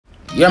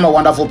Yeah, my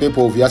wonderful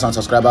people, viewers and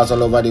subscribers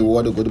all over the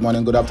world. Good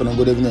morning, good afternoon,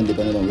 good evening,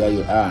 depending on where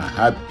you are.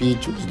 Happy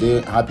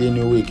Tuesday, happy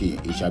new week.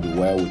 It shall be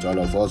well with all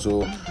of us.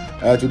 So,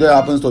 today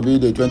happens to be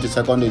the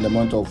 22nd in the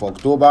month of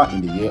October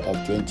in the year of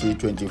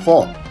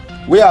 2024.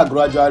 We are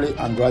gradually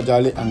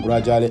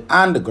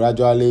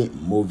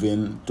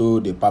moving to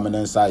the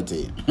permanent site.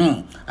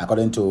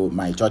 According to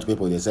my church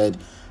people, they said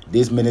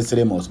this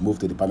ministry must move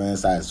to the permanent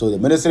site. So, the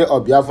ministry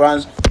of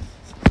BIAFRANS,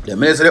 the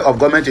ministry of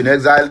government in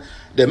exile,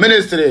 the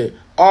ministry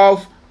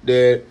of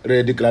the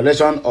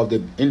redeclaration of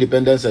the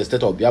independence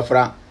state of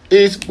Biafra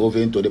is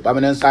moving to the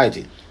permanent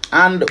site,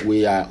 and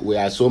we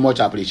are so much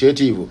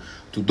appreciative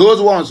to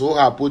those ones who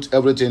have put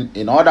everything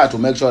in order to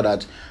make sure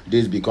that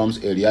this becomes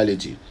a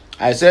reality.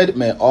 I said,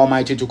 may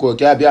Almighty Chukwu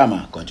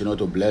Okeabiama continue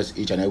to bless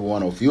each and every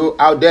one of you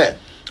out there.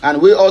 And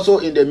we also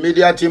in the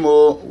media team,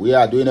 we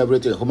are doing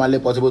everything humanly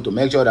possible to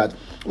make sure that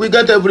we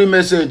get every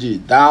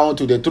message down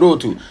to the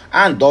truth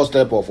and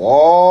doorstep of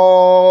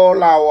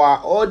all our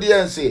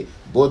audience,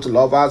 both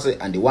lovers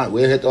and the one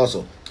we hate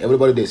also.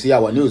 Everybody, they see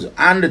our news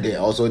and they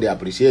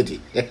appreciate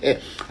it.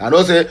 And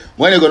also,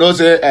 when you gonna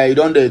say you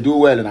don't do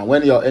well, and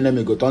when your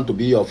enemy go turn to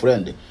be your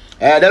friend,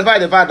 despite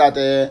the fact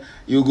that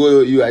you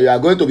are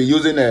going to be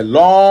using a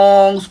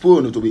long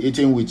spoon to be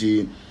eating with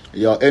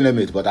your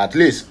enemies, but at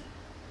least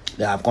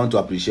they have come to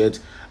appreciate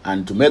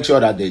and to make sure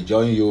that they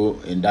join you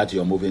in that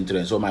you're moving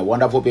trend. So my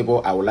wonderful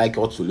people, I would like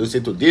us to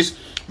listen to this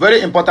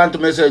very important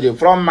message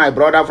from my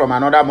brother from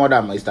another mother,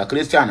 Mr.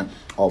 Christian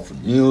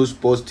of News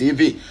Post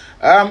TV,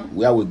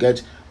 where we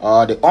get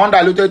the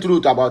undiluted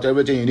truth about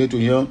everything you need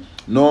to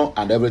know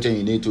and everything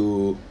you need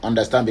to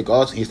understand,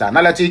 because his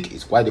analytic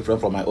is quite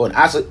different from my own.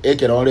 As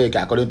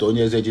according to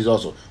Onye's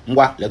also.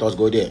 Let us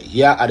go there.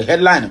 Here at the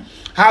headline: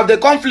 have the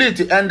conflict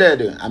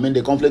ended? I mean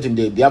the conflict in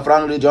the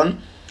Biafran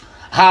region.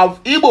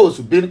 Have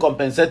Igbos been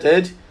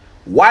compensated?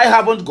 Why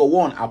haven't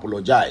Gowon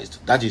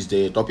apologized? That is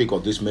the topic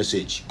of this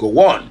message.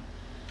 Gowon.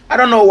 I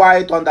don't know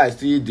why Thunder is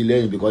still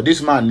delaying, because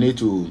this man need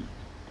to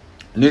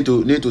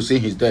see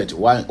his death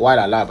while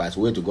alive as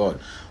way to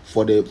God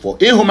for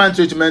inhuman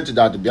treatment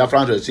that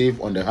Biafrans receive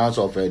on the hands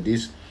of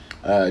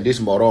this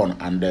moron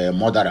and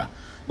murderer.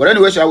 But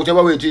anyway,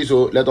 whichever way it is,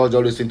 so let us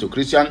just listen to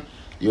Christian.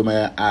 You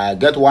may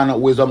get one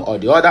wisdom or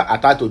the other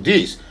attached to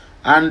this,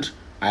 and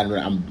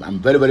I'm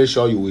very, very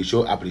sure you will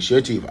show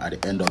appreciative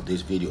at the end of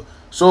this video.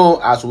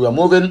 So as we are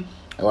moving,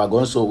 we are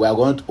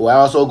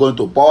also going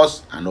to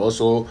pause and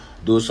also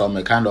do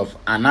some kind of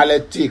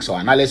analytics or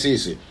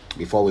analysis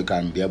before we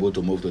can be able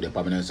to move to the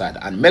permanent side,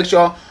 and make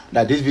sure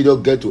that this video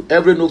get to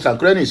every nooks and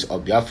crannies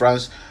of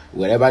Biafrans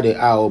wherever they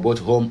are, both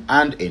home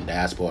and in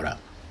diaspora.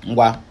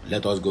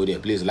 Let us go there.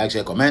 Please like,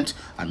 share, comment,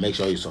 and make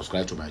sure you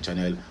subscribe to my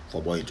channel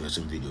for more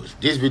interesting videos.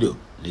 This video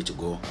needs to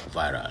go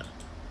viral.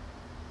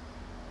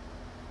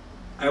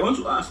 I want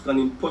to ask a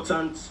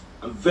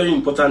very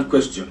important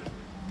question.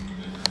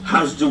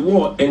 Has the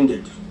war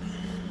ended?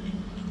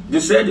 They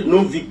said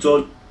no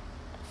victor.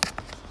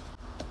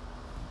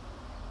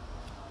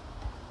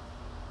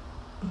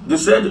 They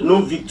said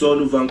no victor,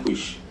 no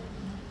vanquish.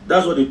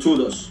 That's what they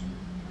told us.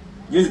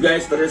 These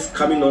guys started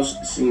scamming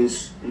us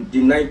since the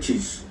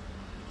 90s.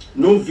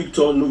 No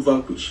victor, no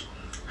vanquish.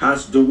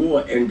 Has the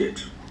war ended?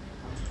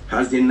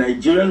 Has the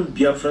Nigerian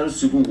Biafran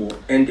civil war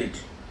ended?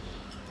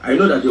 I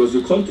know that there was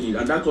a country,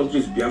 and that country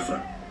is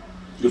Biafra.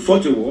 They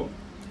fought a war.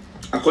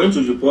 According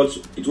to the reports,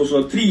 it was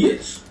for 3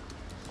 years.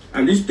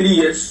 And these 3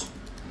 years,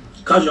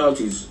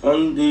 casualties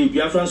on the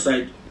Biafran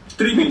side,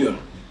 3 million.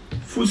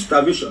 Food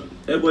starvation.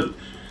 Everybody,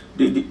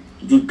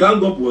 the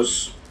gang up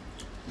was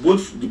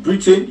both the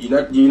Britain,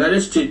 the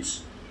United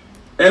States,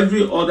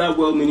 every other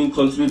well-meaning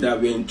country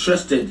that were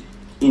interested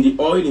in the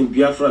oil in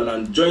Biafra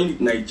land joined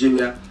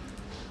Nigeria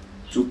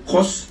to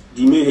cause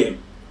the mayhem,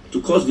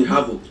 to cause the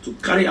havoc, to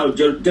carry out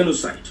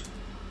genocide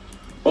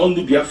on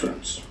the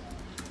Biafrans.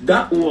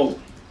 That war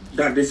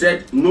that they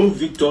said no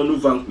victor, no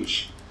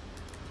vanquish,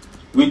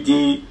 with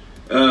the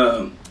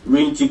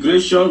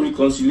reintegration,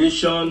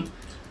 reconciliation,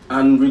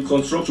 and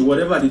reconstruction,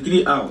 whatever the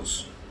 3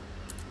 hours,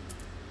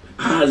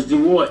 has the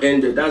war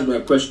ended? That's my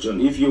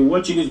question. If you're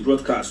watching this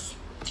broadcast,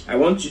 I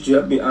want you to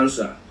help me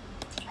answer.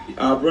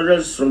 Our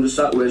brothers from the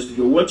Southwest, if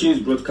you're watching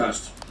this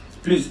broadcast,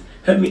 please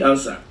help me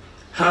answer.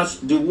 Has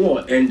the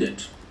war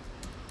ended?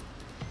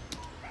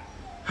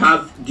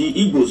 Have the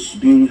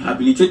Igbos been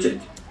rehabilitated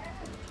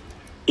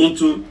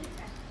into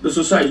the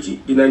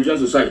society, the Nigerian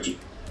society?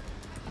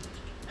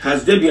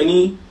 Has there been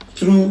any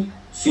true,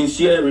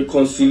 sincere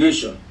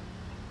reconciliation?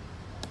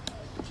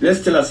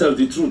 Let's tell ourselves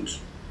the truth.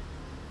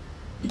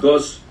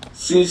 Because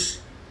since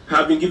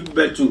having given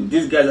birth to,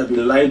 these guys have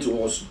been lying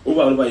to us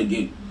over and over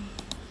again.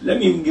 Let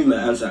me even give my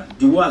answer.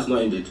 The war has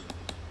not ended.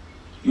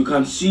 You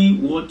can see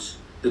what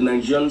the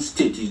Nigerian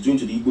state is doing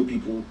to the Igbo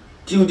people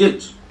till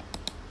date.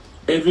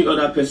 Every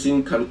other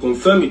person can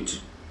confirm it.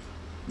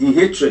 The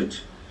hatred,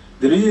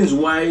 the reasons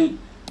why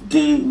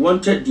they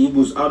wanted the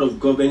Igbos out of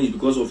government is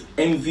because of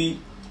envy,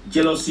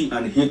 jealousy,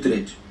 and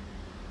hatred.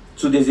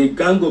 So there's a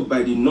gang up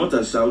by the north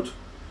and south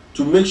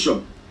to make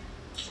sure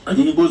that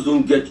the Igbos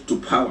don't get to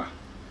power.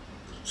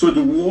 So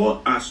the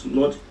war has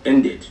not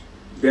ended.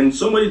 then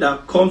somebody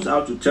that comes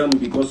out to tell me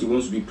because he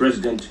wants to be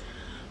president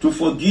to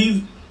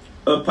forgive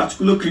a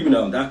particular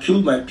criminal that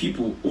killed my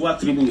people, over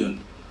 3 million.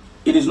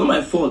 It is not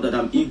my fault that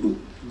I'm evil.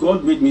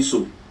 God made me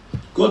so.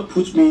 God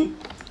put me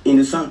in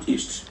the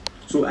southeast.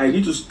 So I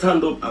need to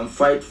stand up and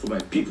fight for my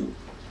people.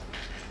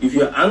 If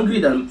you're angry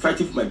that I'm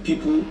fighting for my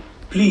people,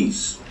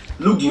 please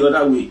look the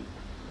other way.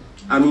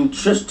 I'm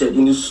interested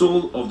in the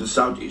soul of the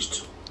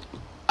southeast.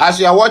 As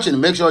you are watching,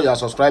 make sure you are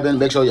subscribing,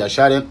 make sure you are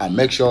sharing, and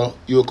make sure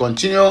you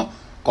continue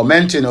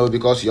commenting,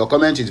 because your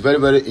comment is very,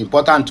 very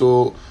important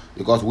too.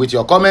 Because with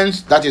your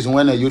comments, that is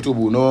when YouTube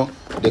will know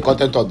the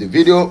content of the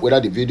video, whether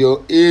the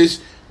video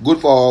is good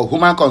for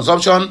human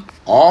consumption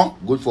or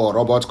good for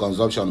robot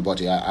consumption.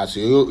 But as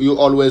you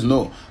always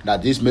know,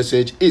 that this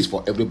message is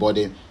for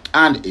everybody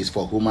and is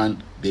for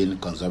human being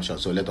consumption.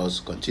 So let us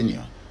continue.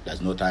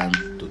 There's no time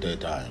to take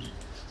time.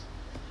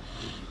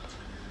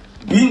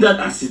 Being that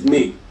as it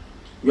may,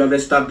 we have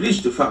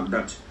established the fact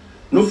that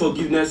no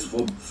forgiveness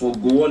for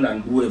Gowon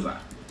and whoever.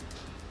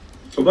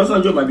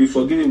 Obasanjo might be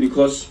forgiven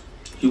because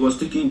he was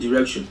taking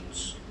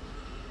directions.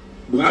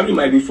 Buhari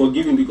might be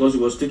forgiven because he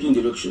was taking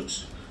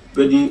directions.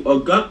 But the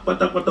Ogak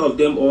Patapata of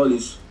them all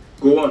is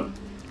Gowon.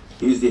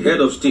 He is the head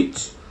of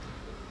state.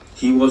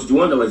 He was the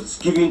one that was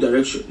giving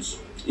directions.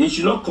 He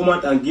should not come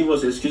out and give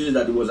us excuses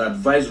that he was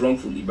advised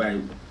wrongfully by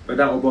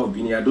whether Oba of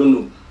Bini. I don't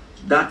know.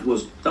 That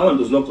one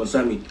does not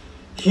concern me.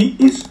 He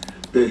is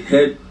the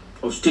head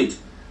of state,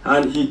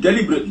 and he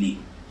deliberately,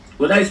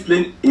 whether he's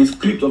playing a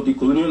script of the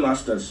colonial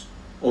masters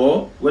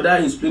or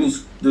whether he's playing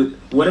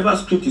whatever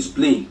script he's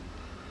playing,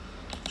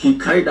 he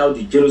carried out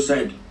the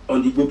genocide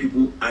on the Igbo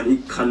people, and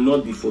it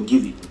cannot be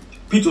forgiven.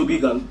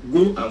 P2B can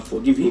go and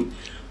forgive him,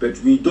 but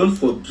we don't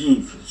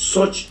forgive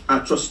such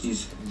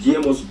atrocities. There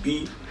must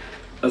be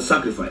a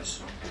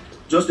sacrifice.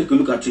 Just take a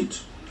look at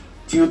it.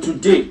 Till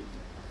today,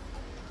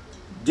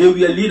 they were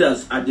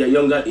leaders at their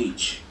younger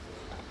age.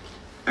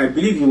 I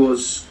believe he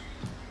was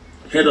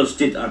head of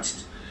state at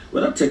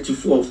whether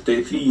 34 or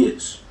 33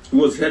 years. He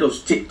was head of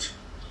state.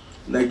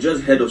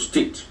 Nigeria's head of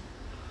state.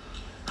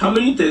 How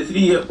many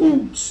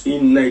 33-year-olds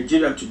in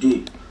Nigeria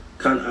today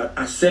can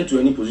ascend to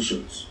any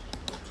positions?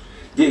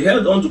 They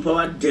held on to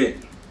power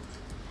then,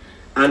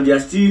 and they are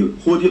still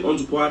holding on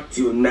to power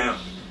till now.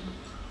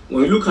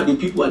 When you look at the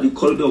people at the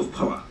corridor of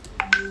power,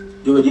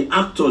 they were the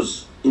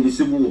actors in the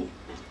Civil War.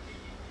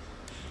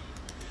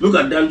 Look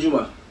at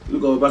Danjuma,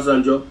 look at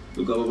Obasanjo,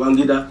 look at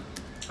Babangida,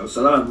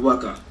 Salam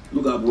Abubakar,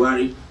 look at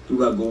Buhari,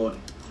 look at Gowon.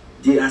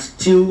 They are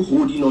still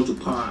holding on to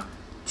power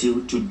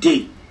till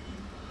today.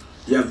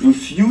 They have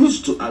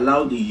refused to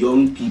allow the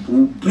young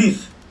people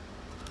breathe.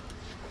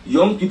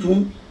 Young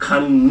people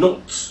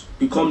cannot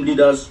become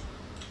leaders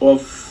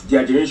of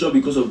their generation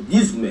because of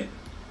these men.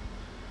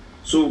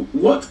 So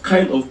what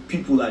kind of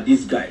people are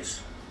these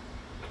guys?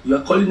 You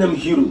are calling them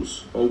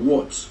heroes or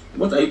what?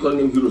 What are you calling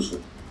them heroes for?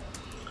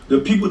 The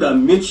people that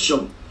made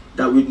sure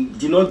that we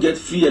did not get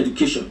free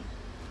education.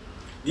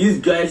 These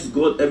guys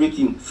got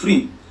everything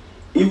free.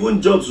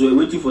 Even jobs were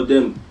waiting for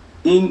them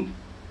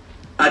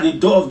at the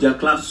door of their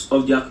class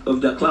of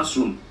their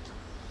classroom.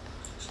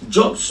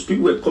 Jobs,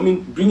 people were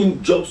coming,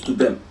 bringing jobs to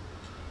them.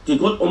 They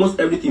got almost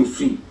everything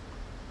free.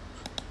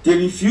 They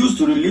refused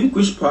to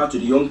relinquish power to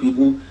the young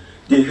people.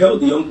 They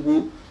held the young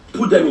people,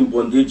 put them in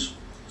bondage.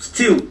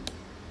 Still,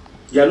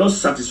 they are not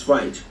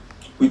satisfied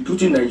with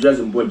putting Nigerians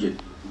in bondage.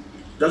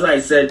 That's why I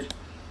said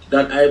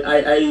that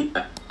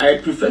I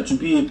prefer to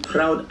be a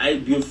proud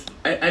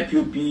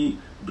IPOB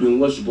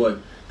brainwashed boy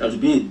than to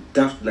be a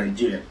daft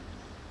Nigerian.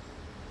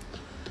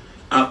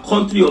 Our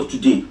country of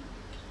today,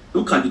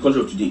 look at the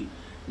country of today.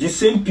 The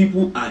same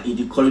people are in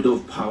the corridor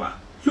of power.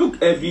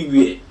 Look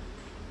everywhere.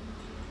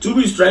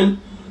 Tubu is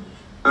trying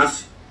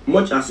as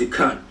much as he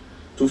can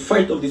to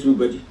fight off this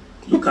everybody.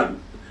 Look at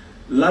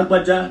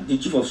Lagbaja, the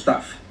chief of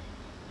staff.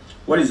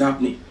 What is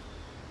happening?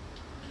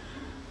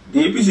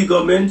 The APC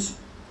government,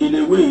 in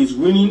a way, is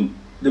winning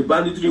the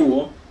banditry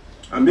war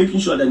and making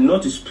sure that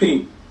North is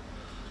paying.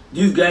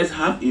 These guys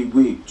have a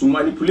way to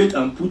manipulate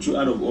and put you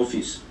out of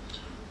office.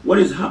 What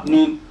is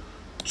happening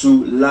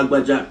to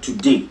Lagbaja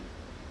today?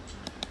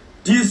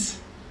 These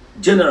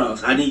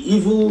generals are the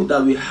evil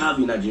that we have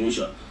in our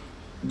generation.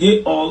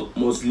 They all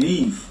must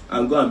leave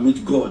and go and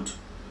meet God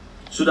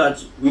so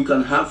that we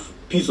can have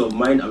peace of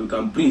mind and we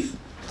can breathe.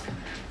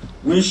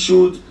 We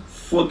should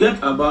forget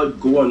about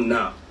Gowon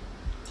now.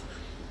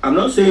 I'm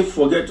not saying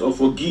forget or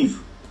forgive.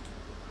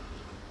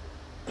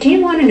 Do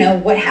you want to know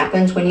what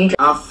happens when you...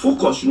 Our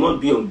focus should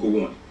not be on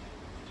Gowon.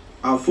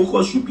 Our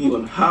focus should be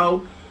on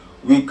how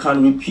we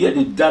can repair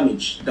the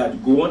damage that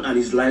Gowon and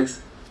his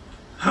likes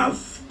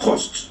have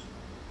caused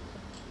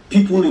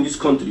people in this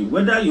country.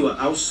 Whether you are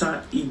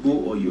Hausa,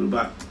 Igbo or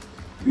Yoruba,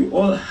 we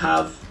all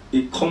have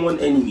a common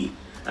enemy.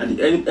 And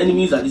the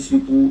enemies are these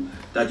people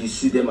that you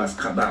see them as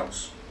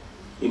cabals.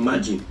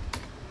 Imagine,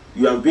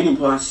 you have been in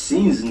power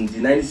since in the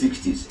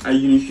 1960s and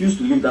you refuse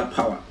to leave that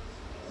power.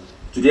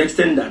 To the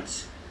extent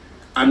that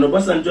an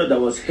Obasanjo that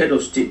was head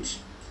of state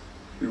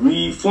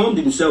reformed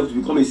himself to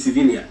become a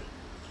civilian.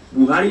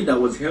 Buhari that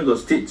was head of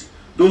state,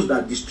 those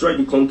that destroyed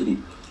the country,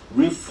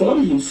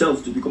 reformed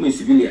himself to become a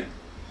civilian,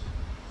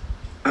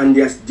 and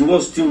they are the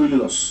ones still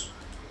ruling us.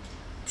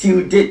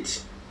 Till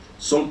date,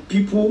 some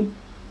people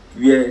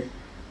were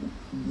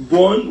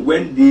born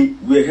when they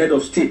were head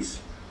of states.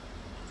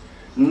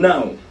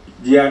 Now,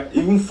 they are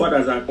even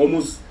fathers and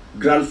almost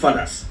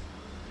grandfathers.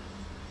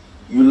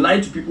 You lie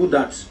to people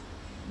that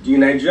the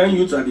Nigerian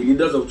youth are the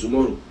leaders of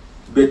tomorrow,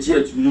 but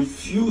yet you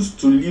refuse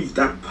to leave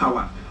that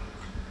power.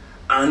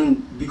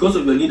 And because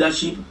of your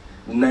leadership,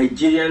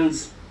 Nigeria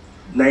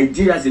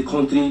as a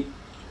country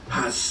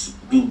has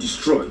been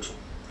destroyed.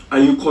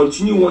 And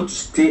you want to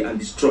stay and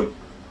destroy.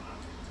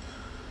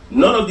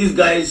 None of these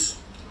guys,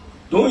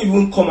 don't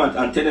even come out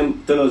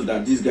and tell us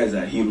that these guys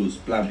are heroes,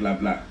 blah blah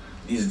blah.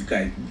 These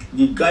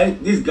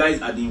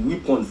guys are the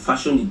weapon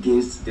fashioned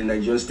against the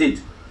Nigerian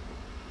state.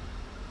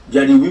 They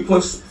are the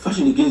weapons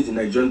fashioned against the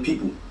Nigerian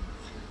people.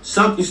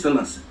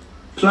 Southeasterners,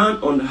 plan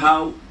on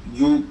how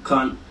you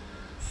can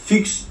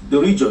fix the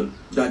region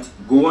that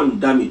Gowon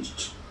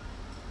damaged.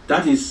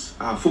 That is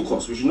our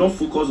focus. We should not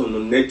focus on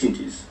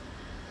non-entities.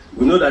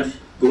 We know that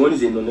Gowon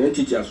is a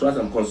non-entity as far as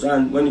I'm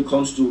concerned when it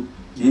comes to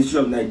the history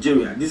of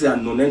Nigeria. These are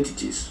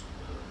non-entities.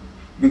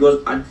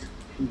 Because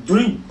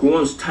during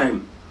Gowon's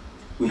time,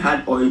 we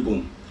had oil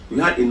boom. We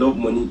had enough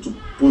money to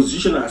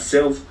position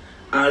ourselves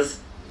as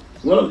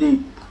one of the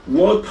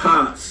world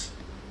powers.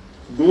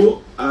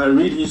 Go and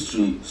read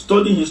history,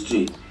 study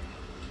history.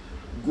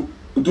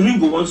 During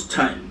Gowon's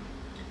time,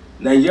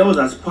 Nigeria was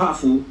as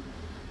powerful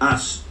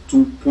as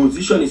to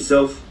position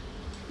itself,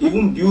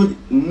 even build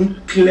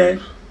nuclear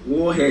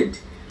warhead,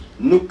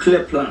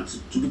 nuclear plants,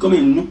 to become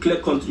a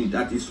nuclear country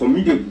that is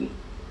formidable.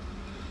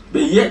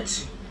 But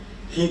yet,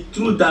 he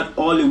threw that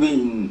all away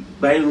in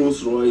buying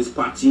Rolls Royce,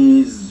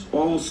 parties,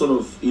 all sort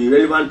of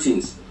irrelevant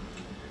things.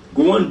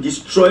 Gowon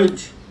destroyed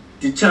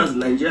the chance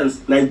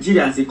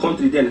Nigeria as a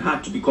country then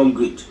had to become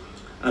great,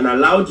 and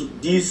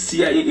allowed these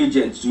CIA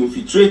agents to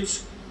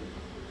infiltrate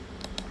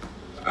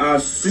our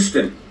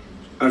system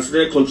and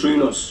started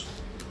controlling us.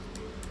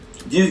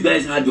 These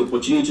guys had the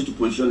opportunity to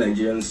position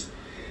Nigerians.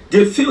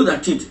 They failed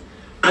at it,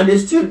 and they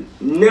still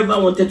never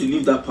wanted to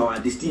leave that power.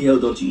 They still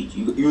held on to it.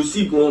 You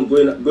see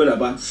going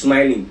about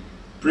smiling,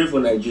 pray for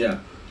Nigeria.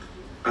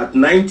 At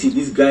 90,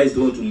 these guys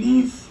don't want to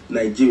leave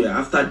Nigeria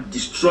after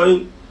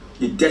destroying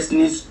the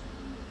destinies,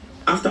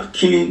 after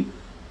killing,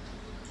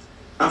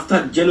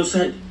 after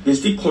genocide. They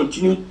still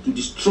continue to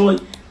destroy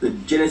the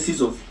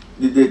genesis of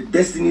the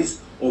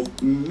destinies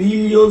of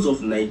millions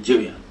of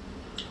Nigeria.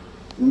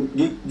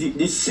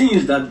 The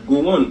sins that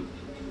Gowon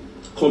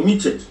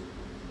committed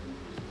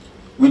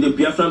with the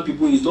Biafran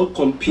people is not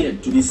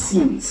compared to the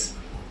sins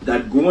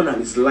that Gowon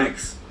and his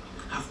likes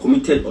have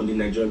committed on the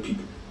Nigerian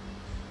people.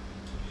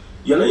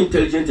 You're not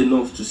intelligent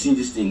enough to see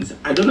these things.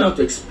 I don't know how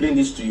to explain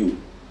this to you.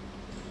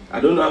 I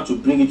don't know how to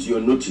bring it to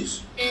your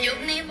notice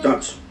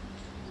that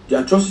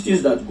the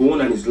atrocities that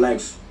Gowon and his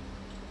likes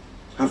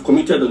have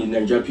committed on the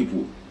Nigerian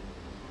people,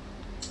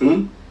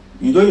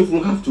 you don't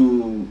even have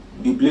to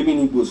be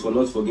blaming Igbos for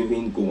not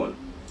forgiving Gowon.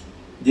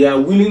 They are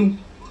willing,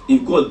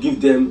 if God gives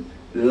them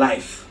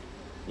life,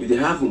 if they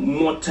have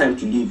more time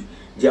to live,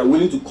 they are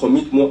willing to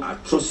commit more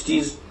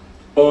atrocities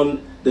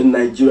on the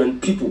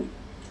Nigerian people.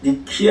 They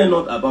care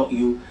not about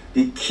you.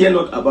 They care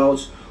not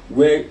about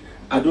where,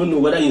 I don't know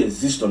whether you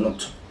exist or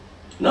not.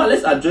 Now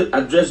let's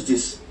address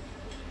this.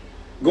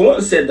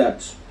 Gowon said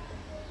that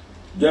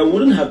there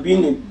wouldn't have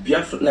been a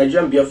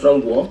Nigerian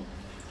Biafran war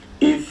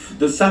if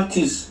the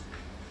Southeast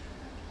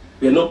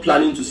were not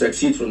planning to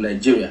succeed from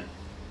Nigeria.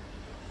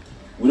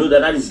 We know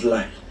that is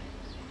lie.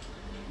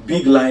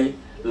 Big lie,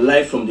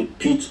 lie from the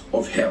pit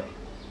of hell.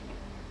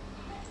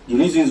 The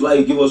reasons why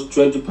you give us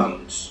 20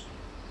 pounds.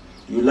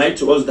 You lied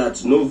to us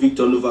that no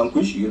victor, no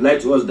vanquish. You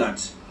lied to us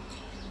that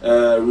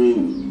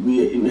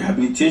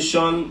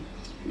rehabilitation,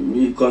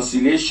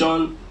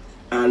 reconciliation,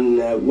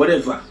 and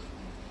whatever.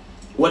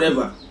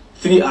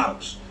 3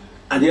 hours.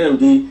 At the end of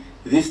the day,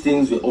 these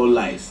things were all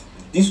lies.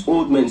 These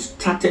old men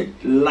started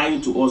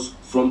lying to us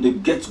from the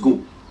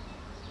get-go.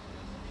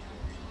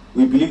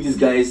 We believe these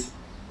guys,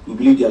 we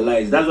believe their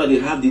lies. That's why they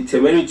have the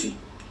temerity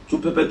to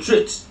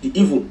perpetrate the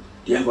evil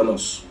they have on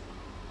us.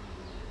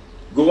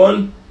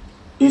 Gowon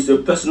is a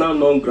personal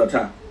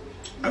non-grata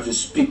as we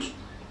speak.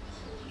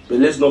 But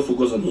let's not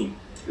focus on him.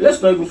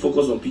 Let's not even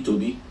focus on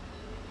P2B.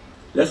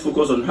 Let's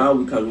focus on how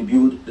we can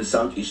rebuild the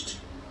Southeast.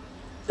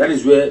 That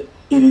is where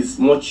it is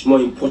much more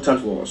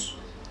important for us.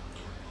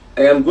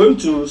 I am going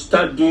to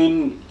start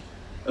doing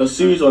a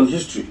series on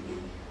history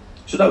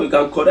so that we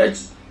can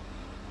correct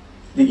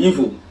the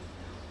evil,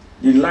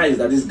 the lies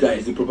that these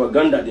guys, the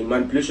propaganda, the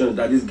manipulations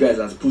that these guys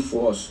has put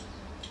for us.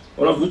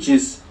 One of which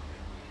is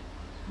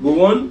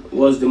Gowon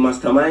was the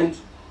mastermind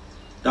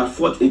that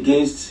fought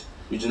against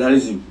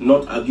regionalism,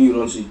 not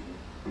Aguiyi-Ironsi.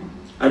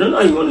 I don't know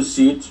how you want to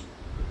see it.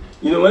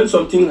 You know, when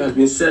something has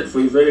been said for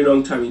a very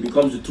long time, it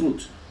becomes the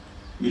truth.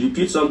 You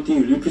repeat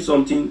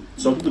something,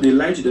 some people, they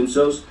lie to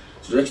themselves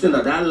to the extent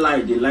that that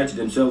lie, they lie to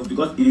themselves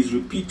because it is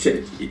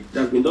repeated. It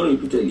has been done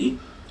repeatedly,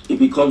 it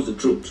becomes the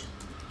truth.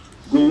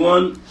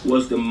 Gowon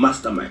was the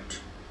mastermind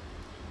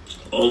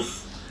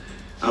of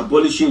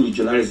abolishing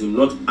regionalism,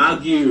 not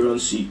arguing.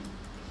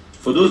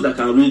 For those that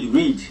can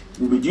read.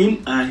 We'll be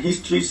doing a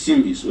history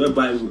series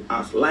whereby we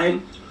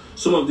outline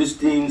some of these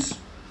things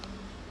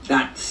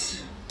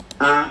that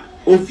are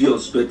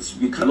obvious but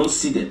we cannot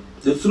see them.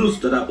 The truths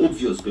that are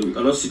obvious but we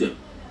cannot see them.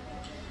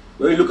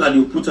 When you look at the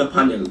Oputa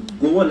panel,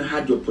 Gowon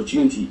had the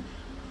opportunity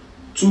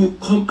to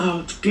come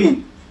out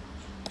clean,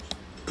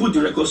 put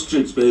the record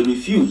straight, but he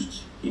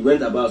refused. He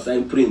went about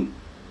saying praying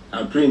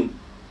and praying.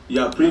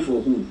 You are praying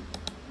for who?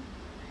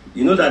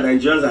 You know that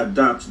Nigerians are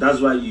daft. That's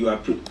why you are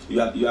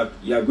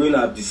going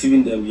out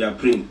deceiving them. You are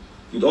praying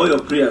with all your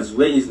prayers.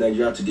 Where is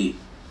Nigeria today?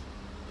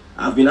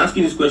 I've been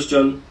asking this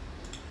question.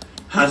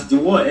 Has the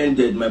war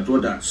ended, my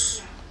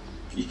brothers?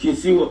 You can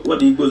see what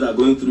the Igbos are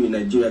going through in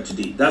Nigeria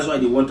today. That's why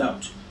they want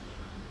out.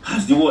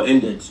 Has the war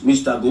ended?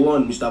 Mr.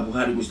 Gowon, Mr.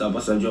 Buhari, Mr.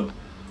 Obasanjo.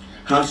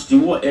 Has the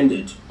war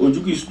ended?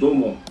 Ojuku is no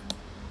more.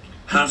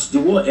 Has the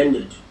war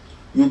ended?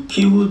 You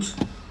killed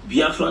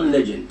Biafran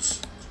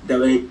legends that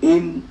were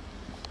in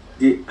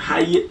the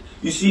higher.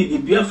 You see, the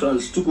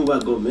Biafrans took over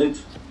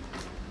government.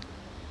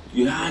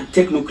 You had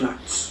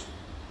technocrats.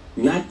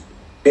 You had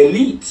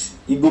elite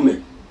Igbo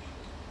men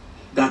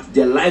that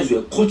their lives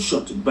were cut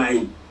short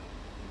by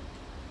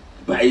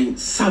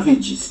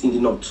savages in the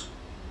north.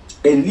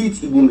 Elite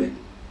Igbo men.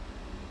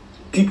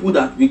 People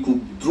that we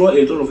could draw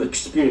a lot of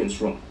experience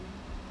from.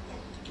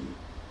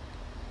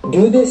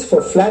 Do this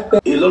for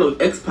flatbed. A lot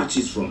of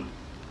expertise from.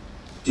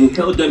 They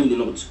held them in the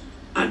north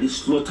and they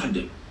slaughtered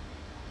them.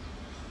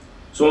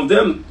 Some of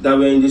them that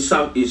were in the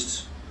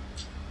southeast,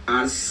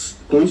 as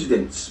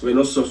coincidence, were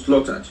not so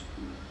slaughtered.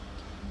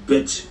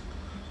 But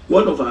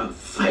one of our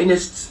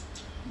finest,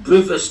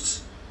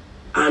 bravest,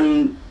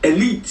 and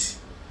elite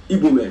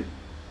Igbo men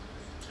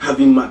have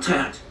been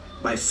martyred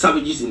by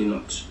savages in the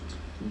north.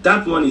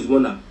 That one is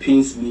one that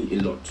pains me a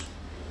lot.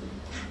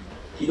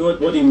 You know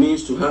what it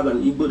means to have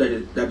an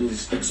Igbo that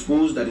is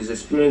exposed, that is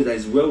experienced, that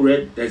is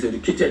well-read, that is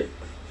educated.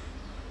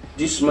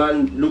 This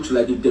man looks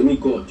like a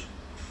demigod.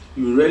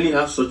 You rarely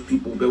have such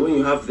people, but when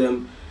you have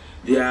them,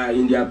 they are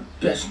in their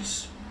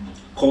best,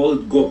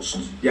 called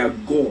ghosts. They are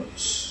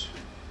gods.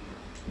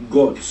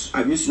 Gods.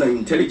 Have you seen an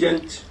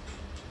intelligent,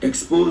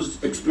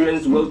 exposed,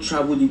 experienced,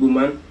 well-traveled Igbo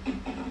man?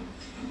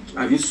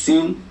 Have you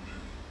seen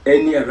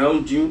any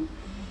around you?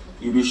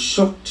 You'll be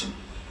shocked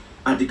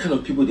at the kind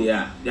of people they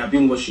are. They are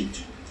being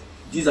worshipped.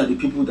 These are the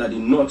people that the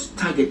North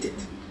targeted,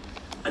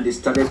 and they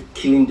started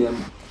killing them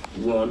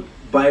one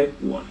by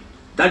one.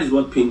 That is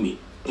what pained me.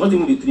 Not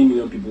even the 3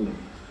 million people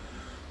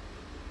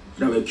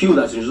that were killed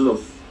as a result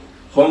of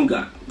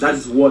hunger. That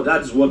is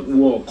what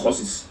war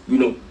causes, you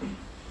know.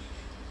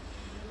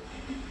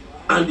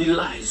 And the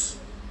lies.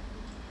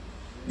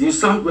 The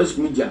Southwest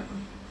media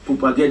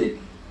propagated,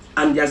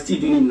 and they are still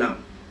doing it now.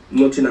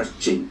 Nothing has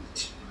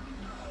changed.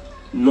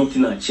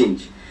 Nothing has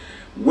changed.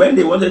 When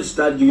they wanted to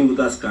start giving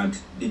voters card,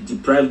 they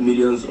deprived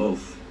millions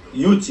of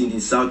youths in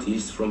the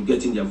southeast from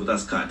getting their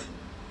voters card.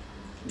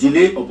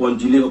 Delay upon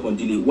delay upon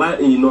delay. While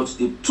in the north,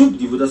 they took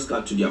the voters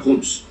card to their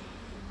homes.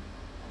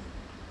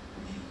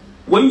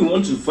 When you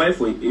want to fight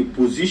for a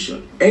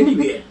position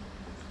anywhere,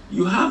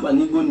 you have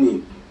an Igbo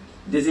name.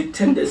 There's a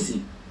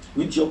tendency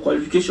with your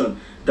qualification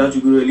that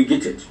you will be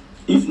relegated.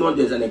 If not,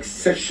 there's an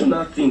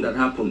exceptional thing that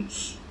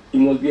happens. It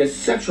must be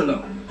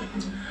exceptional.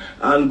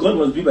 And God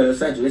must be by your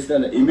side to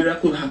understand that a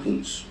miracle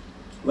happens.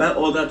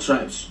 While other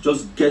tribes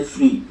just get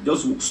free,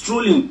 just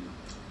strolling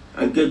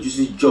and get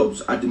juicy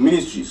jobs at the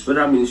ministries,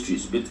 federal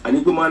ministries. But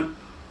an Igbo man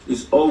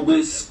is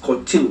always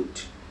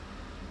curtailed.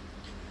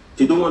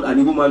 They don't want an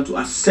Igbo man to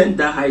ascend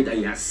that height that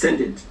he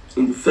ascended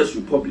in the First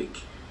Republic,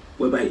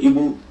 whereby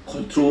Igbo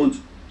controlled.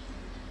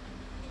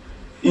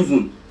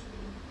 Even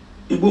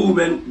Igbo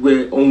women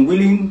were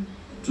unwilling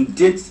to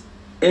date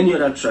any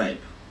other tribe.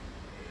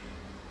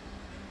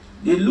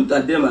 They looked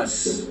at them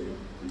as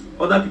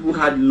other people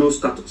had low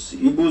status.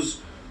 Igbos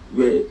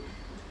were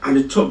at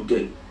the top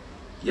then.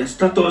 Their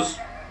status,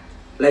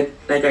 like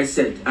I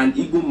said, an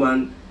Igbo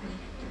man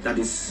that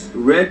is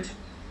read,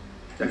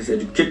 that is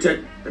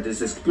educated, that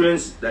is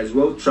experienced, that is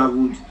well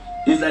traveled,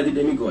 is like a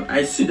demigod.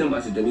 I see them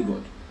as a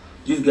demigod.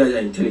 These guys are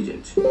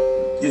intelligent.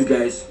 These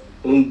guys,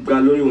 I'm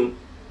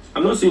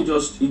not saying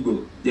just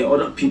Igbo, there are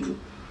other people.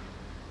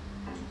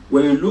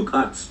 When you look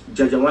at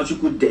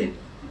Jajawachuku then,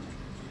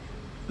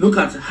 look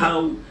at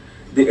how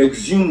they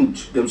exhumed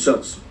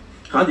themselves,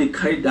 how they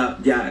carried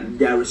out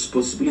their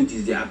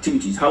responsibilities, their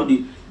activities,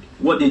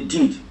 what they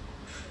did.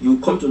 You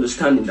come to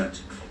understanding that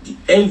the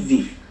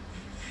envy,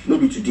 not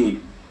be today,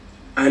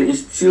 and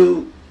it's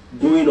still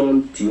going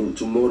on till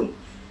tomorrow.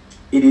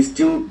 It is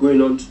still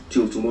going on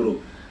till tomorrow,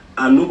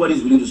 and nobody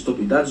is willing to stop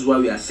it. That's why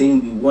we are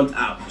saying we want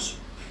out.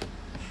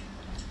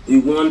 We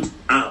want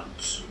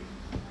out.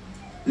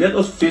 Let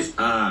us face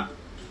our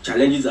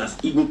challenges as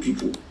Igbo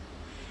people.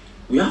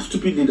 We have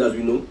stupid leaders,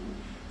 we know.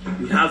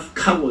 We have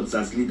cowards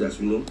as leaders,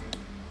 we know.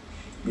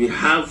 We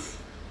have,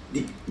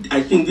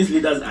 I think these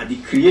leaders are the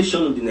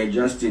creation of the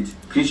Nigerian state,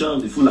 creation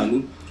of the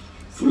Fulani.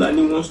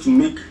 Fulani wants to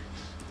make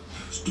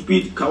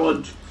stupid,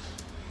 coward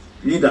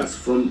leaders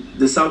from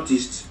the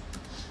southeast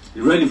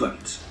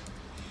irrelevant.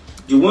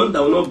 The ones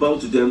that will not bow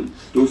to them,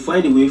 they will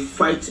find a way,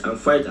 fight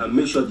and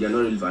make sure they are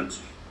not relevant.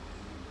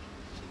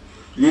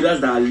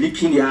 Leaders that are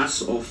licking the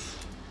ass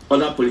of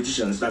other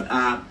politicians that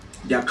are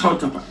their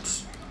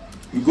counterparts.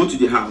 You go to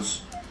the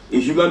house, a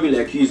human being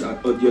like you is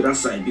on the other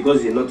side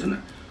because he's a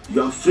northerner.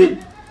 You are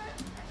afraid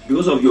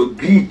because of your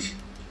greed.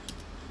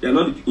 You're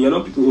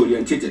not people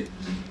orientated.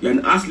 You're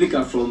an ass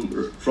licker from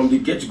the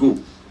get-go.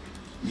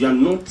 You are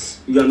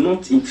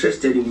not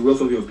interested in the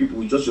welfare of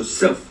people, just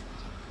yourself.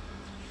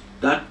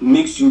 That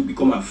makes you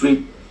become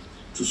afraid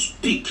to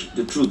speak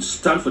the truth,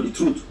 stand for the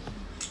truth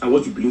and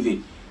what you believe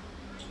in.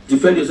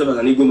 Defend yourself as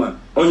an ego man.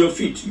 On your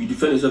feet, you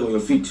defend yourself on your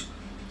feet,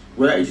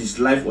 whether it is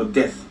life or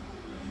death.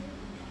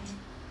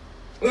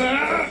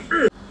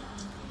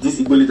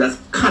 These ego leaders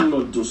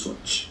cannot do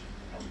such.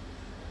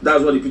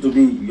 That's what the people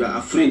do. You are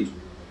afraid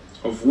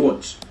of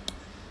what?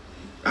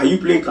 Are you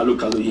playing kalo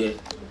here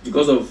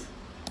because of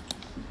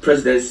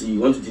presidency?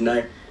 You want to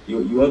deny, you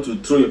want to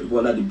throw your people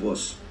under the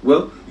bus.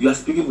 Well, you are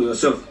speaking for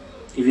yourself.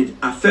 If it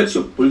affects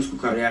your political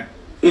career,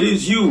 it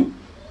is you.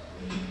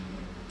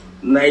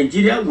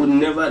 Nigeria will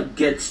never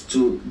get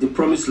to the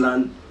promised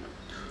land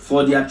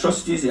for the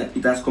atrocities that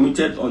it has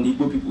committed on the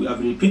Igbo people. We have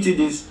repeated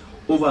this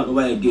over and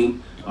over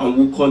again, and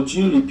will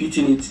continue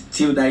repeating it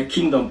till thy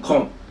kingdom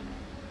come,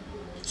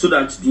 so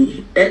that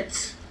the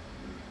earth,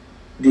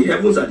 the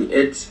heavens and the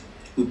earth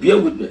will bear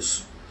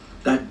witness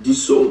that the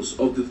souls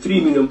of the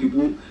 3 million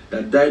people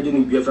that died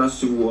during the BIAFRANS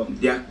Civil War,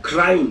 they are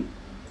crying,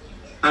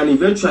 and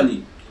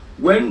eventually,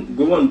 when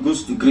Gowon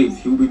goes to the grave,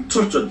 he will be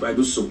tortured by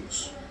those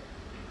souls.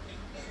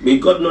 May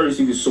God not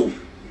receive his soul.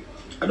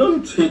 I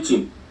don't hate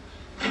him.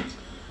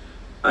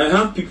 I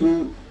have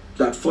people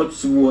that fought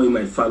civil war in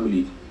my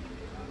family.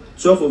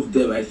 12 of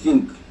them, I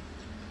think,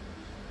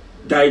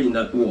 died in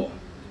that war.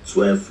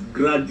 12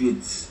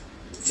 graduates.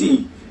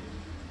 See,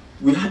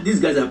 we had these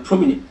guys are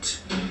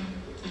prominent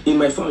in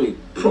my family.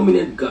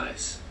 Prominent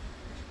guys.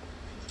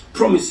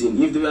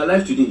 Promising. If they were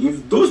alive today,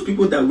 if those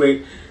people that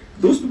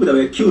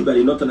were killed by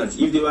the Northerners,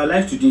 if they were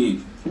alive today,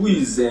 who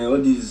is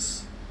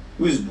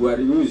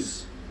Buhari, who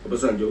is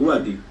Obasanjo, who are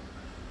they?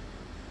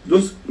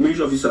 Those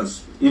military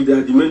officers, if they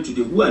are the men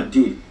today, who are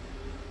they?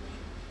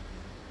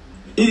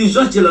 It is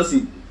just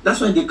jealousy. That's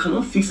why they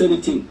cannot fix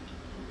anything.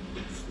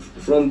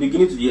 From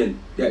beginning to the end,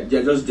 they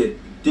are just there.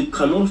 They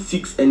cannot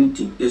fix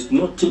anything. There's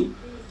nothing.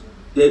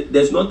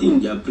 There's nothing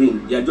in their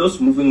brain. They are just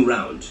moving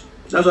around.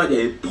 That's why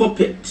they are a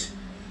puppet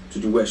to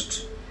the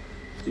West.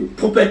 They're a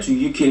puppet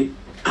to UK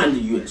and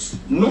the US.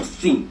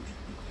 Nothing.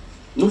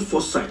 No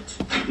foresight.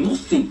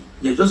 Nothing.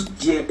 They're just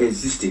there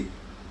existing.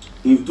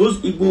 If those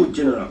Igbo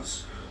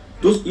generals,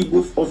 those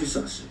Igbo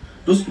officers,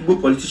 those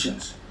Igbo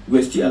politicians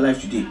were still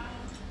alive today,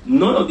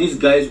 none of these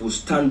guys will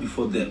stand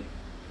before them.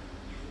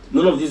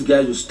 None of these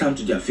guys will stand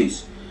to their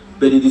face.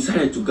 But they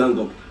decided to gang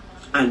up.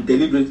 And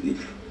deliberately.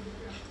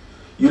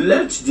 You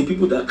left the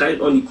people that carried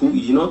on the coup.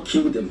 You did not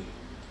kill them.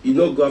 You did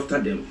not go after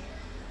them.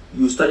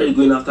 You started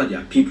going after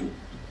their people.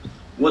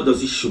 What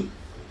does it show?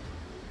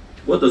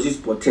 What does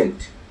it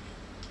portend?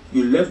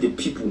 You left the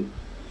people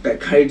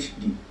that carried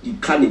the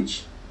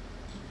carnage,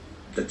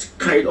 that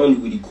carried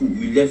on with the coup.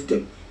 You left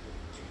them.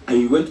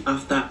 And you went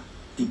after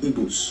the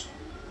Igbos.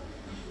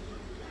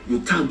 You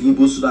tagged the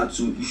Igbos so that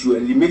you should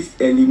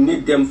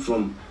eliminate them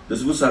from the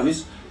civil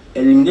service,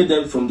 eliminate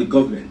them from the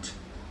government.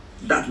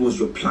 That was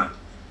your plan.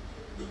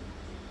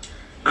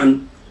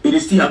 And it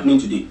is still happening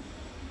today.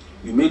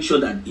 You make sure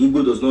that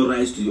Igbo does not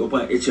rise to the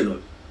upper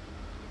echelon.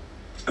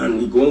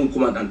 And you go and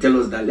come out and tell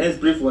us that let's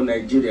pray for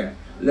Nigeria.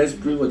 Let's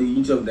pray for the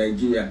unity of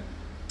Nigeria.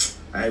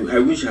 I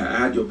wish I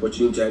had the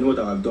opportunity. I know what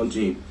I have done to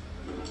him.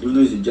 Even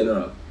though he's a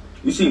general.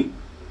 You see,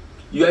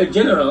 you are a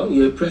general,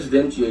 you're a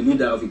president, you're a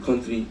leader of a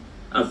country,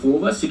 and for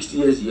over 60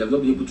 years you have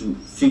not been able to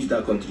fix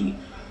that country.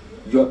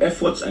 Your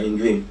efforts are in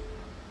vain.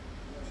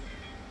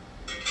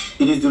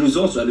 It is the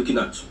results we are looking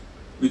at.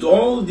 With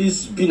all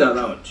this being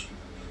around,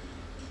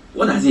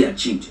 what has he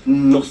achieved?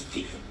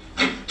 Nothing.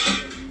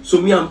 So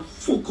me, I'm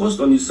focused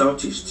on the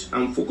Southeast.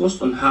 I'm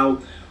focused on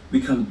how we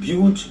can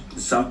build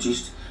the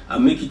Southeast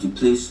and make it a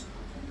place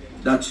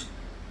that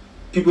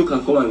people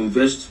can come and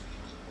invest.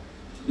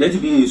 Let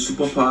it be a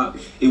superpower,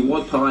 a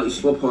world power, a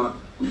superpower.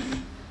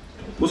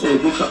 Most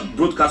of the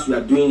broadcasts we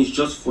are doing is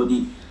just for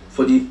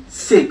the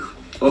sake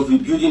of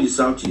rebuilding the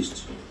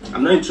Southeast.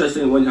 I'm not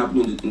interested in what's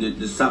happening in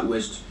the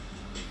Southwest,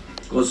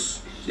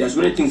 because there's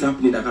many things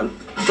happening that I can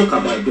talk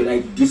about, but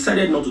I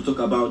decided not to talk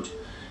about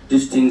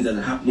these things that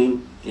are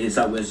happening in the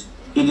Southwest.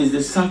 It is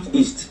the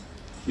Southeast,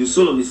 the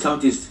soul of the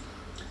Southeast,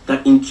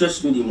 that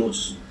interests me the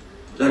most,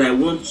 that I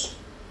want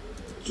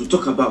to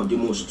talk about the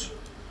most.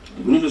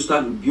 We need to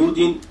start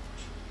building.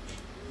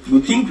 You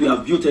think we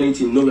have built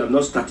anything? No, we have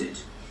not started.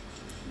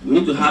 We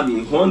need to have a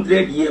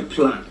 100-year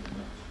plan,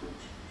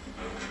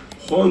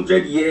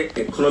 100-year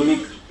economic,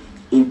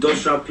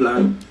 industrial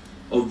plan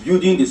of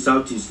building the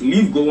Southeast.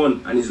 Leave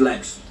Gowon and his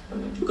likes.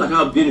 Look at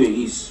how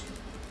Benue is.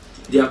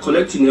 They are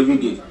collecting every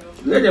day.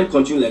 Let them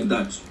continue like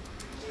that.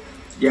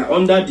 They are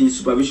under the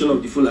supervision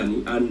of the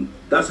Fulani, and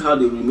that's how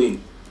they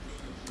remain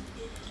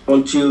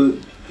until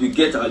we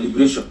get our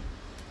liberation.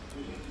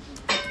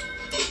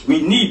 We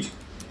need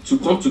to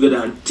come together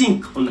and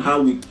think on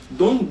how we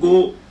don't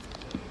go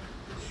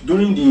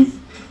during the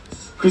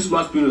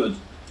Christmas period.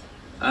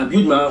 I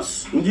build my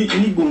house.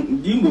 You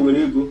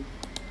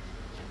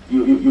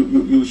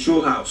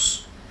show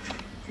house.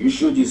 You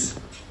show this.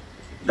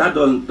 That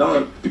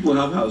people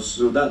have house.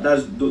 So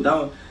that's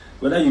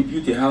whether you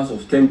build a house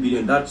of 10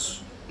 billion, that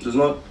does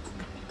not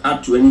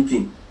add to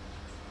anything.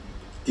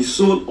 The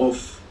soul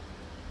of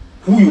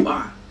who you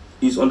are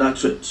is under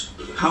threat.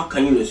 How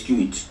can you rescue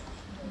it?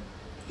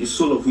 The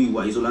soul of who you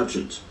are is under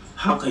threat.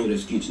 How can you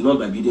rescue it? Not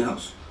by building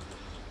house.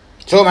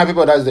 So my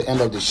people, that's the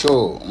end of the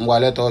show.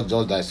 Let us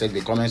just dissect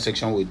the comment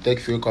section. We'll take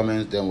few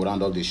comments, then we'll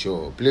round up the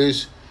show.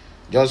 Please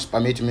just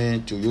permit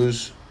me to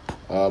use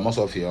most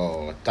of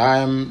your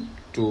time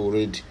to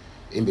read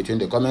in between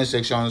the comment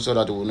section so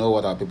that we'll know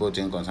what our people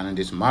think concerning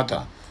this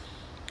matter.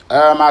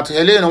 At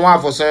Helene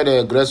Nwafo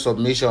said great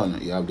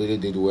submission. You have really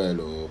did well.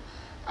 Oh.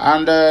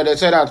 And they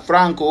said that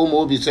Frank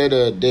Omobi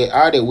said they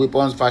are the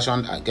weapons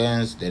fashioned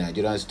against the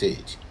Nigerian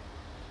state.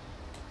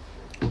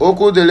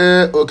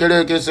 Okudele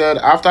Okereke said,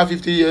 after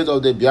 50 years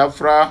of the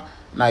Biafra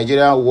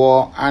Nigeria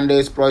war and the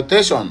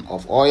exploitation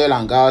of oil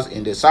and gas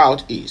in the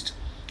southeast,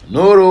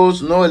 no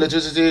roads, no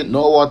electricity,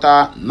 no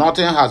water,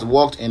 nothing has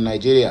worked in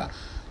Nigeria.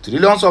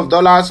 Trillions of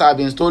dollars have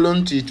been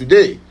stolen till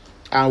today,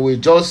 and we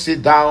just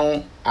sit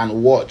down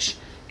and watch.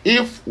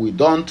 If we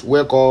don't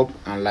wake up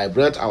and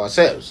liberate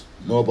ourselves,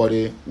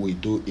 nobody will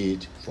do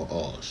it for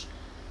us.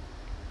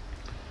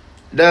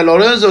 The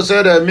Lorenzo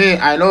said,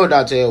 I know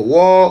that a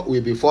war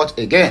will be fought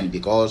again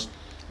because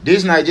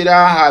this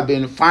Nigeria have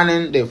been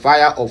fanning the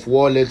fire of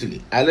war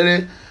lately.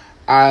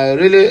 I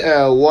really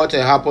what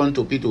happened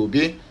to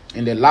P2B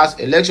in the last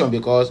election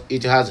because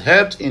it has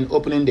helped in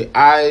opening the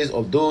eyes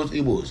of those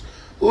Igbos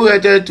who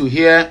hated to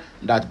hear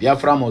that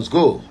Biafra must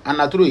go. And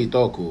that's true, it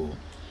talk.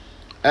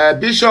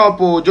 Bishop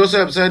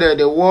Joseph said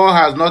the war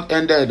has not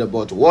ended,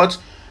 but what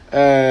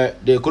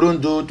they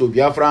couldn't do to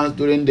Biafrans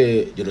during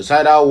the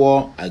genocidal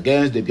war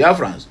against the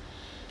Biafrans,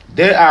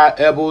 they are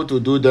able to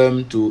do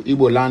them to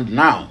Igbo land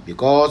now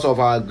because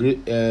of our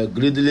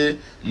greedy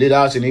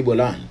leaders in Igbo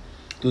land.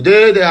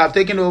 Today they have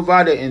taken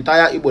over the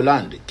entire Igbo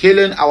land,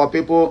 killing our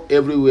people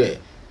everywhere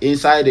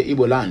inside the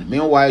Igbo land.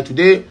 Meanwhile,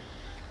 today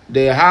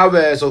they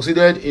have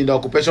succeeded in the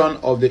occupation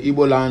of the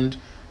Igbo land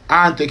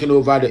and taking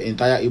over the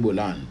entire Igbo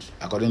land,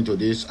 according to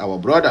this our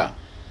brother.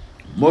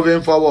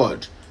 Moving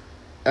forward,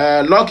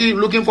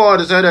 looking forward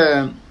to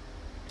say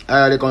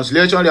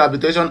reconciliation,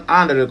 rehabilitation,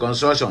 and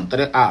reconstruction,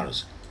 3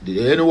 R's.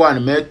 Did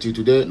anyone met till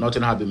today?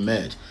 Nothing has been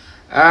met.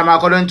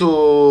 According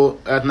to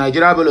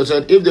Nigeria Bello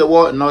said, if the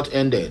war not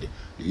ended,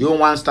 you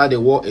want to start the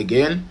war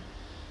again?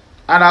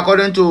 And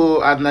according to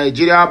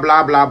Nigeria,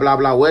 blah blah blah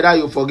blah, whether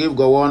you forgive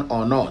Gowon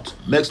or not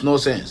makes no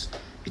sense.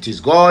 It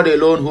is God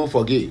alone who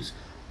forgives.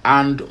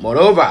 And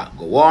moreover,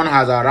 Gowon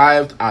has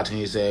arrived at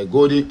his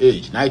golden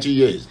age, 90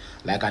 years,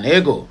 like an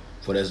ego.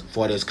 For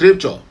the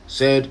scripture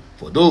said,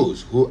 for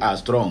those who are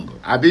strong.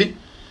 Abi?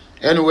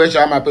 Anyway,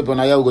 share my people.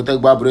 Now we go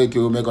take back break.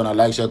 You make on a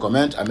like, share,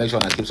 comment, and make sure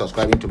to keep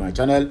subscribing to my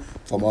channel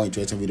for more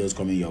interesting videos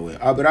coming your way.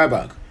 I'll be right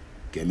back.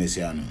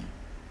 Kemesiano.